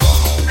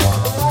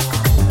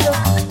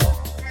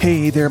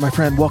Hey there, my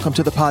friend. Welcome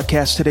to the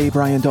podcast today.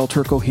 Brian Del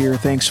Turco here.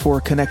 Thanks for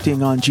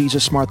connecting on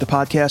Jesus Smart, the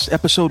podcast,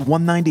 episode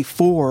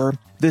 194.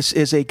 This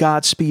is a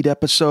Godspeed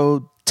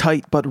episode,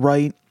 tight but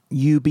right.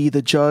 You be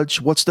the judge.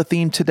 What's the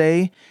theme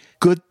today?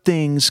 Good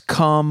things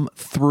come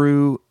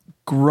through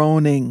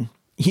groaning.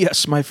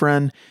 Yes, my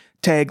friend.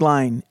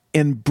 Tagline,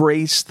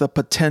 embrace the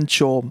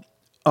potential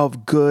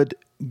of good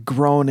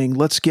groaning.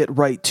 Let's get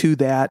right to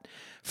that.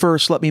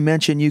 First, let me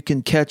mention you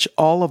can catch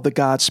all of the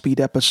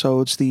Godspeed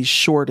episodes, these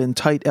short and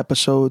tight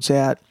episodes,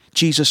 at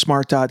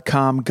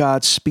JesusSmart.com.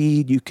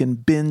 Godspeed. You can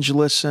binge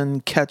listen,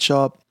 catch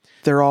up.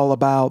 They're all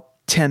about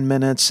 10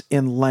 minutes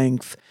in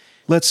length.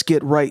 Let's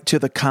get right to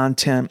the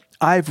content.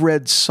 I've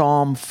read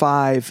Psalm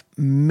 5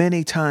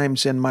 many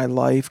times in my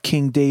life.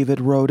 King David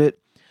wrote it.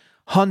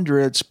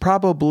 Hundreds,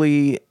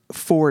 probably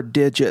 4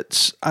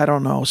 digits, I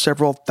don't know,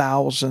 several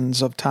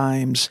thousands of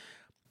times.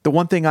 The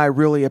one thing I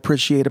really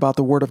appreciate about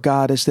the Word of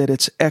God is that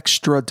it's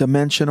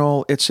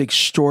extra-dimensional, it's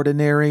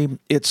extraordinary,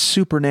 it's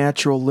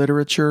supernatural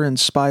literature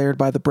inspired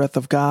by the breath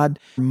of God.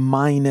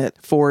 Mine it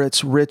for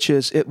its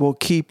riches. It will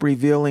keep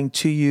revealing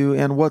to you.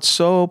 And what's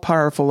so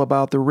powerful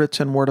about the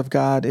written Word of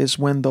God is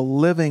when the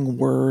living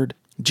Word,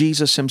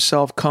 Jesus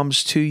himself,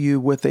 comes to you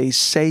with a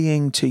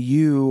saying to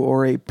you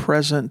or a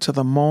present to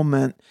the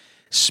moment,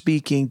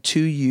 speaking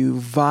to you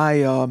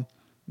via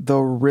the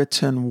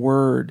written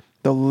Word.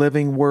 The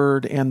living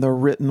Word and the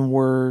written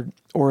Word,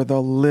 or the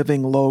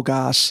living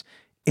Logos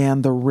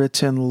and the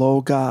written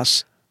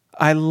Logos.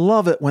 I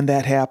love it when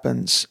that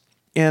happens.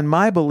 And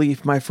my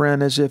belief, my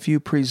friend, is if you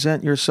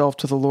present yourself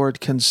to the Lord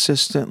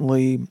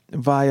consistently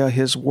via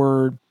His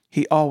Word,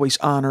 He always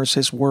honors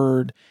His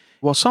Word.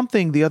 Well,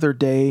 something the other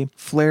day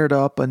flared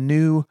up, a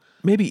new,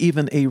 maybe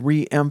even a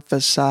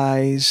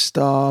re-emphasized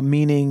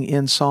meaning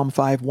in Psalm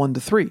 5,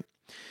 1-3.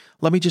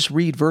 Let me just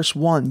read verse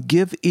 1.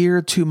 Give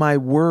ear to my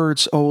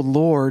words, O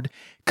Lord.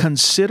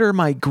 Consider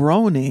my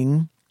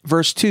groaning.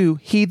 Verse 2.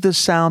 Heed the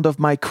sound of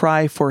my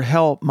cry for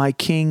help, my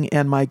King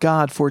and my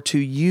God, for to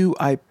you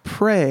I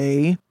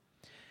pray.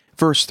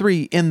 Verse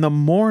 3. In the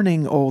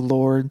morning, O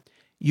Lord,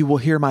 you will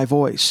hear my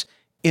voice.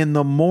 In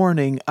the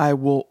morning I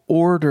will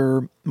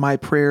order my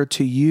prayer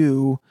to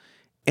you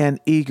and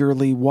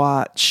eagerly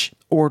watch.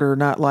 Order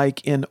not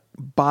like in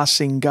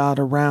bossing God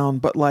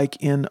around, but like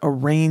in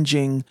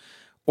arranging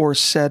or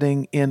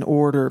setting in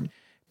order.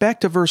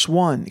 Back to verse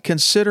 1.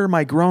 Consider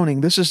my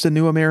groaning. This is the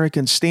New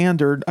American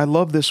Standard. I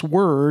love this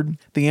word.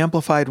 The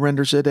Amplified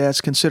renders it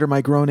as consider my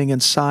groaning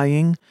and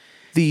sighing.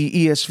 The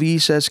ESV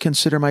says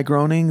consider my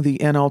groaning. The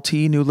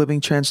NLT, New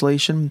Living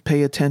Translation,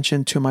 pay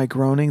attention to my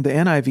groaning. The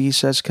NIV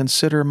says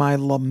consider my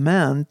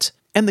lament.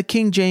 And the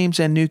King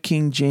James and New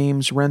King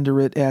James render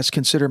it as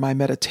consider my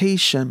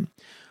meditation.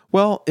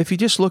 Well, if you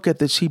just look at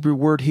this Hebrew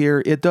word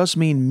here, it does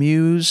mean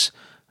muse,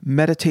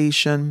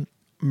 meditation,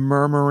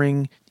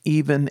 murmuring,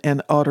 even an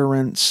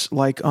utterance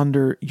like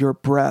under your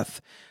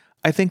breath.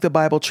 I think the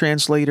Bible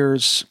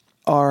translators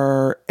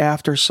are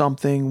after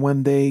something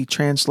when they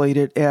translate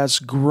it as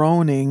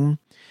groaning.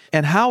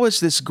 And how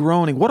is this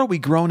groaning? What are we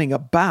groaning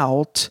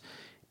about?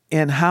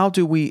 And how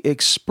do we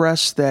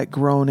express that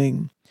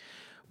groaning?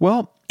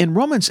 Well, in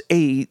Romans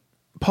 8,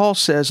 Paul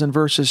says in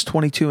verses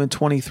 22 and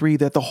 23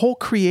 that the whole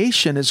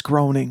creation is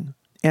groaning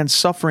and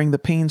suffering the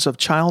pains of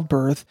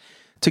childbirth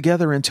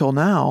together until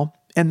now.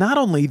 And not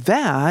only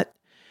that,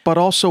 but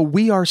also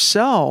we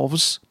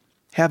ourselves,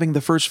 having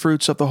the first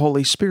fruits of the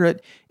Holy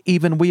Spirit,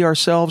 even we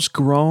ourselves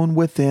groan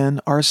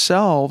within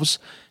ourselves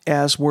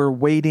as we're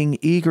waiting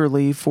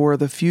eagerly for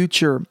the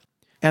future.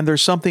 And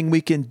there's something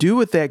we can do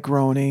with that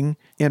groaning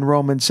in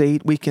Romans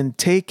 8. We can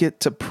take it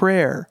to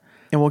prayer.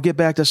 And we'll get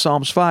back to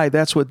Psalms 5.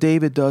 That's what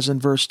David does in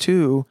verse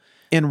 2.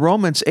 In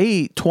Romans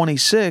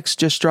 8:26,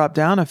 just drop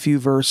down a few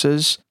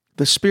verses.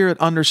 The Spirit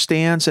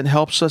understands and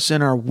helps us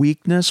in our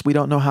weakness. We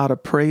don't know how to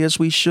pray as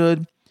we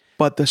should,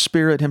 but the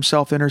Spirit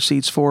himself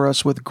intercedes for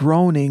us with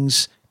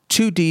groanings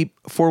too deep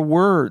for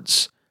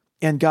words.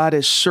 And God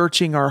is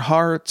searching our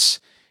hearts.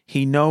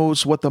 He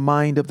knows what the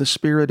mind of the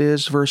Spirit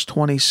is. Verse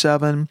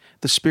 27,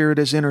 the Spirit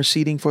is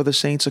interceding for the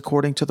saints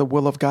according to the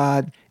will of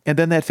God. And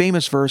then that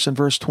famous verse in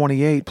verse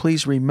 28,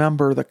 please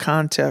remember the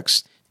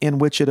context in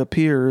which it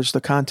appears,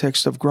 the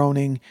context of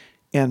groaning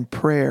and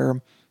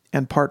prayer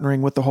and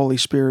partnering with the Holy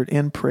Spirit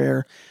in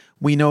prayer.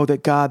 We know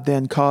that God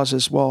then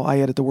causes, well, I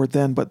added the word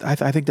then, but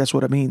I think that's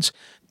what it means.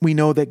 We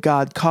know that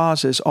God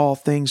causes all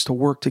things to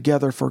work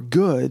together for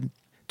good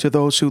to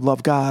those who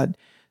love God,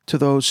 to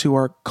those who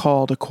are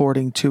called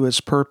according to his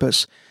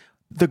purpose.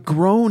 The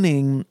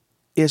groaning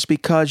is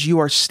because you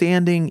are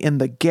standing in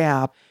the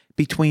gap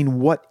between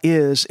what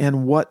is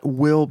and what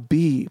will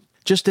be.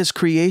 Just as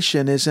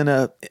creation is in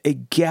a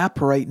gap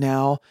right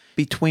now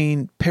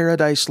between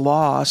paradise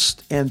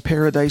lost and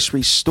paradise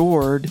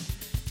restored,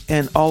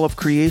 and all of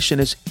creation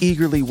is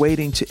eagerly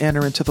waiting to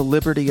enter into the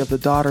liberty of the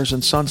daughters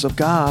and sons of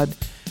God,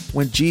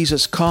 when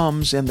Jesus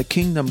comes and the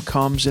kingdom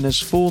comes in his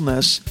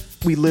fullness,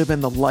 we live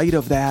in the light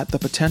of that, the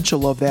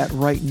potential of that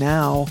right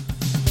now.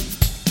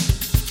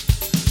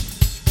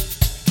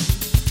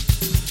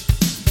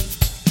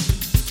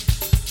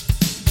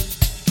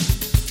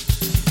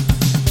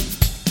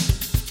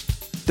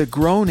 The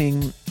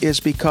groaning is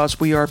because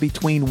we are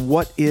between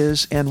what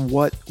is and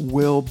what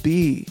will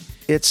be.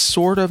 It's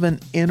sort of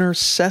an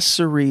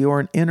intercessory or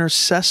an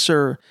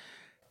intercessor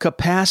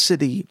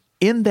capacity.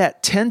 In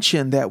that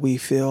tension that we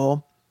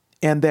feel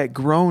and that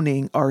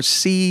groaning are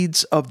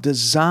seeds of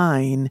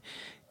design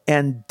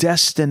and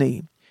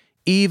destiny.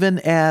 Even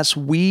as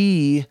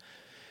we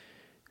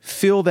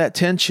feel that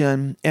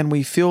tension and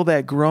we feel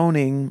that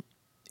groaning,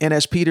 and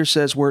as Peter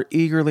says, we're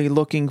eagerly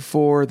looking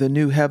for the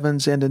new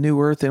heavens and the new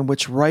earth in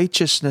which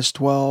righteousness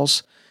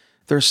dwells.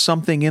 There's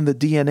something in the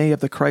DNA of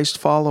the Christ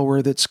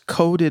follower that's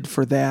coded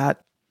for that.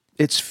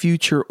 It's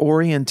future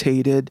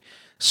orientated.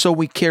 So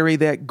we carry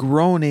that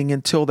groaning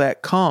until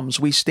that comes.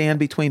 We stand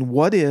between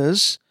what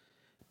is,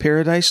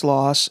 paradise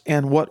lost,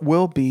 and what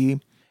will be,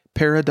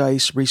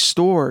 paradise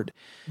restored.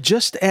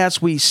 Just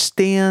as we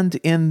stand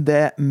in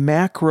that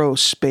macro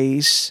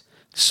space,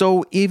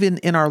 so even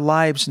in our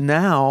lives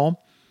now,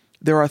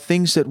 there are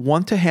things that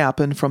want to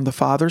happen from the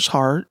Father's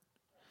heart.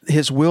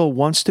 His will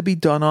wants to be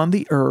done on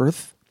the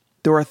earth.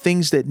 There are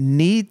things that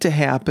need to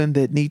happen,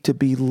 that need to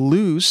be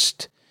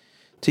loosed,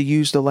 to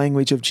use the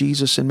language of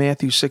Jesus in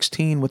Matthew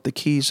 16 with the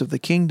keys of the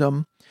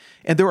kingdom.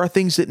 And there are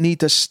things that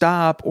need to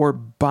stop or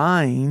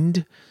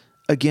bind,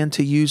 again,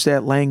 to use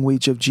that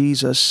language of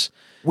Jesus.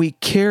 We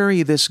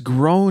carry this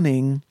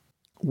groaning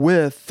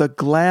with the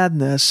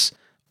gladness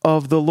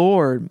of the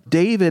Lord.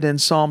 David in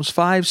Psalms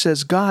 5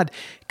 says, God,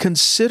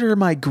 consider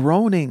my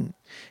groaning.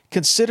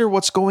 Consider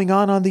what's going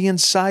on the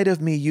inside of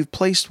me. You've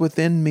placed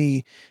within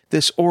me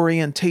this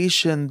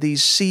orientation,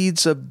 these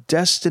seeds of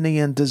destiny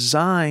and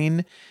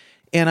design,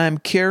 and I'm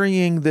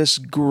carrying this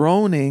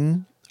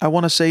groaning. I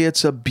want to say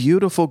it's a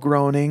beautiful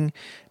groaning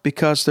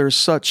because there's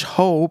such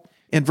hope.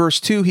 In verse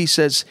 2, he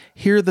says,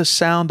 hear the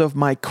sound of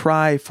my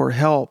cry for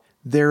help.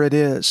 There it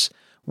is.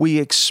 We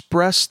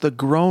express the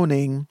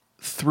groaning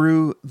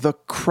through the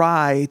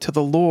cry to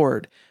the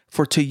Lord.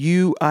 For to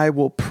you I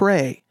will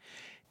pray.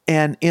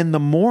 And in the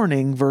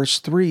morning, verse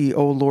 3,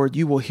 O Lord,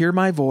 you will hear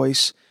my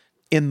voice.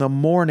 In the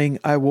morning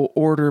I will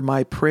order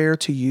my prayer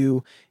to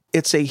you.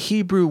 It's a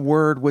Hebrew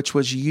word which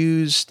was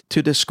used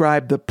to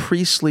describe the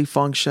priestly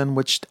function,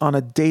 which on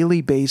a daily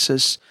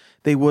basis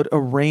they would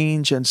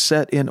arrange and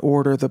set in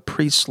order the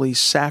priestly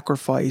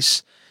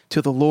sacrifice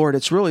to the Lord.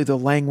 It's really the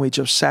language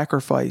of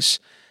sacrifice.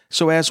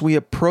 So as we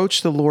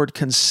approach the Lord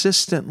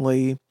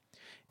consistently,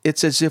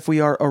 it's as if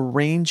we are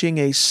arranging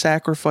a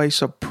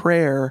sacrifice of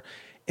prayer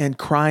and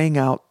crying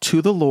out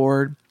to the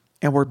Lord,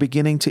 and we're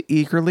beginning to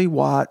eagerly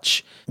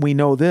watch. We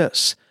know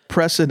this.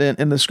 Precedent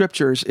in the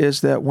scriptures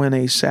is that when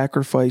a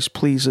sacrifice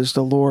pleases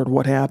the Lord,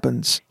 what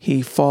happens?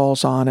 He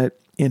falls on it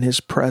in his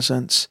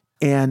presence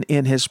and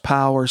in his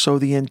power. So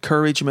the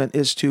encouragement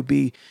is to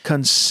be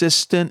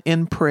consistent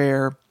in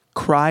prayer,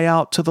 cry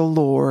out to the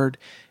Lord,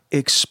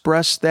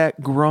 express that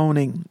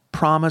groaning,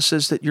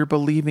 promises that you're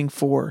believing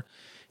for.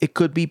 It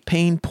could be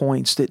pain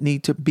points that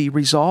need to be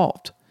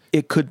resolved.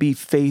 It could be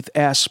faith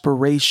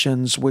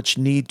aspirations which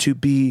need to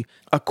be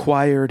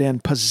acquired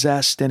and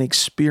possessed and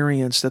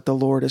experienced that the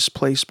Lord has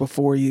placed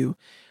before you.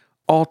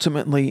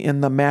 Ultimately,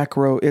 in the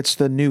macro, it's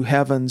the new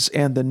heavens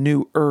and the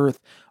new earth,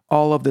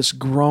 all of this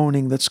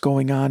groaning that's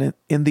going on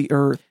in the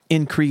earth,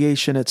 in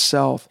creation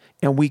itself,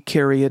 and we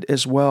carry it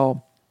as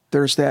well.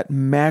 There's that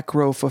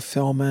macro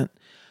fulfillment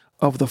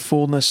of the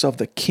fullness of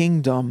the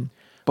kingdom,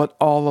 but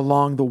all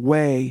along the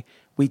way,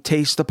 we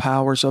taste the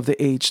powers of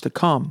the age to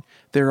come.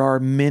 There are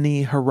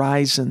many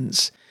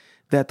horizons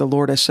that the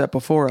Lord has set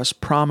before us,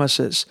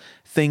 promises,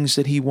 things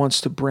that he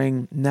wants to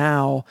bring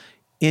now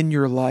in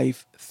your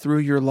life, through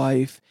your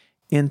life,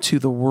 into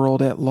the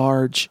world at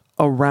large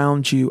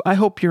around you. I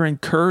hope you're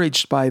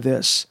encouraged by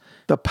this.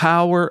 The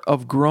power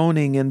of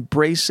groaning,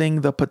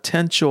 embracing the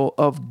potential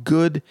of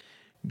good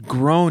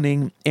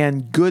groaning,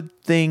 and good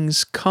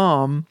things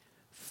come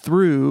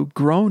through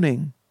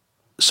groaning.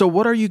 So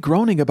what are you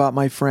groaning about,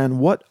 my friend?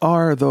 What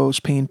are those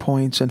pain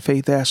points and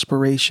faith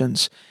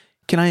aspirations?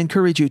 Can I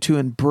encourage you to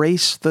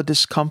embrace the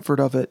discomfort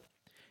of it?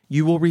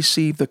 You will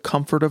receive the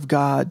comfort of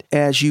God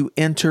as you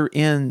enter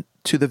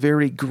into the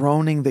very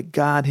groaning that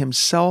God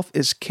himself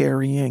is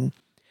carrying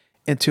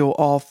until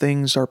all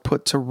things are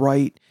put to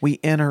right. We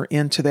enter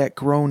into that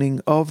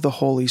groaning of the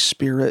Holy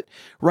Spirit.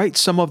 Write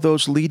some of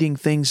those leading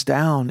things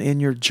down in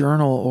your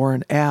journal or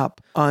an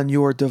app on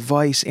your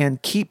device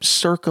and keep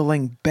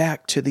circling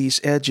back to these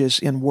edges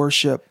in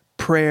worship,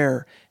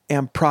 prayer,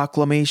 and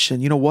proclamation.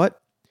 You know what?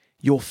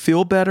 You'll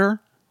feel better,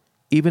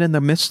 even in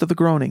the midst of the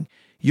groaning.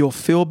 You'll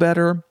feel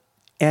better,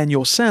 and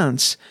you'll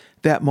sense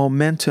that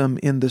momentum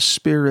in the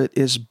Spirit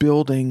is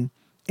building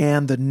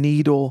and the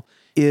needle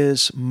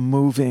is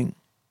moving.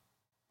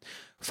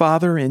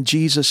 Father, in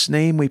Jesus'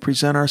 name, we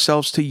present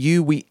ourselves to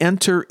you. We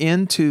enter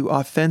into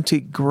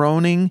authentic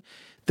groaning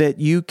that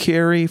you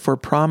carry for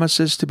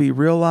promises to be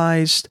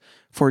realized,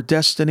 for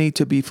destiny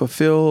to be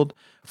fulfilled,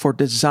 for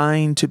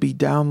design to be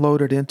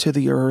downloaded into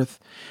the earth.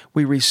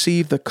 We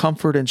receive the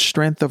comfort and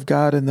strength of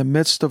God in the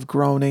midst of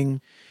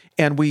groaning,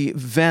 and we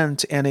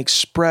vent and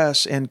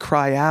express and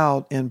cry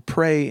out and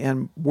pray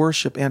and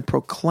worship and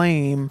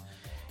proclaim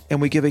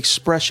and we give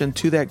expression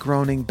to that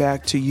groaning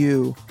back to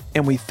you.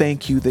 And we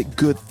thank you that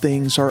good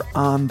things are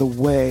on the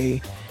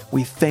way.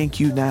 We thank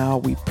you now.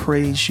 We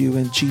praise you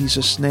in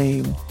Jesus'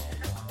 name.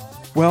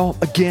 Well,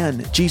 again,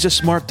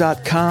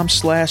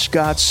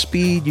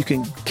 JesusSmart.com/Godspeed. You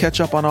can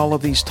catch up on all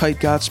of these tight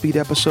Godspeed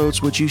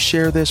episodes. Would you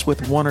share this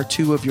with one or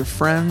two of your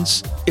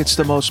friends? It's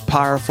the most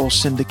powerful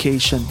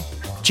syndication.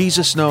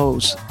 Jesus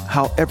knows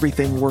how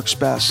everything works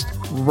best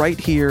right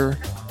here,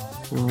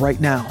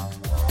 right now.